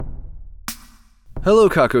Hello,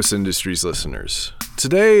 Kakos Industries listeners.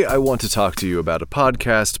 Today, I want to talk to you about a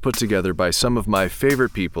podcast put together by some of my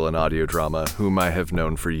favorite people in audio drama whom I have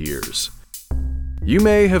known for years. You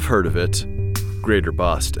may have heard of it, Greater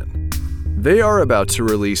Boston. They are about to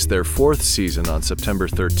release their 4th season on September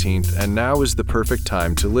 13th, and now is the perfect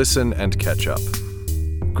time to listen and catch up.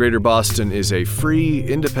 Greater Boston is a free,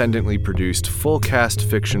 independently produced, full-cast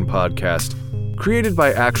fiction podcast created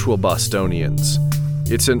by actual Bostonians.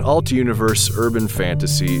 It's an alt-universe urban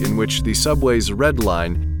fantasy in which the subway's Red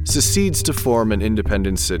Line secedes to form an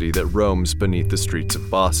independent city that roams beneath the streets of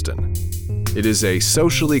Boston. It is a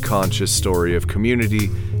socially conscious story of community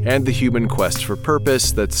and the human quest for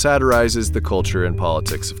purpose that satirizes the culture and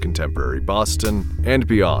politics of contemporary Boston and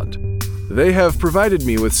beyond. They have provided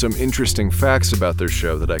me with some interesting facts about their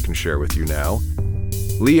show that I can share with you now.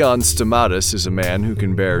 Leon Stamatis is a man who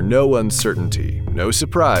can bear no uncertainty, no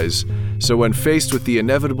surprise, so when faced with the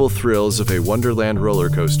inevitable thrills of a Wonderland roller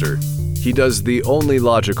coaster, he does the only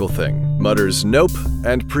logical thing, mutters nope,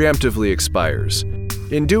 and preemptively expires.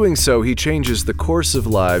 In doing so, he changes the course of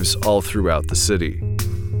lives all throughout the city.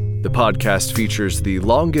 The podcast features the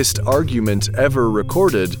longest argument ever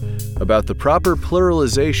recorded about the proper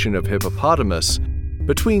pluralization of hippopotamus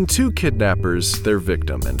between two kidnappers, their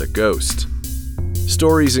victim, and a ghost.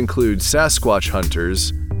 Stories include Sasquatch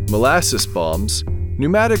hunters, molasses bombs,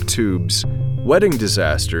 pneumatic tubes, wedding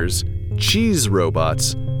disasters, cheese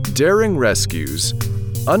robots, daring rescues,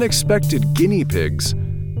 unexpected guinea pigs,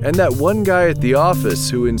 and that one guy at the office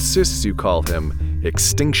who insists you call him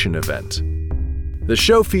Extinction Event. The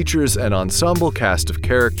show features an ensemble cast of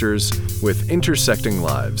characters with intersecting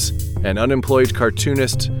lives, an unemployed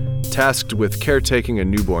cartoonist tasked with caretaking a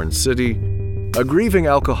newborn city, a grieving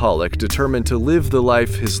alcoholic determined to live the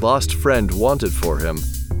life his lost friend wanted for him,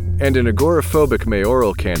 and an agoraphobic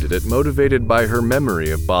mayoral candidate motivated by her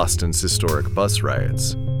memory of Boston's historic bus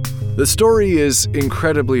riots. The story is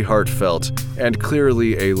incredibly heartfelt and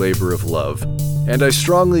clearly a labor of love, and I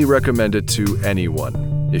strongly recommend it to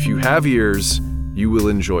anyone. If you have ears, you will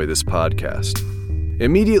enjoy this podcast.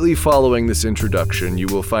 Immediately following this introduction, you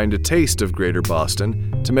will find a taste of Greater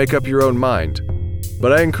Boston to make up your own mind,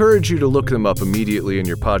 but I encourage you to look them up immediately in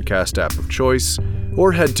your podcast app of choice,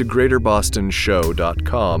 or head to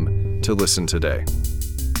greaterbostonshow.com to listen today.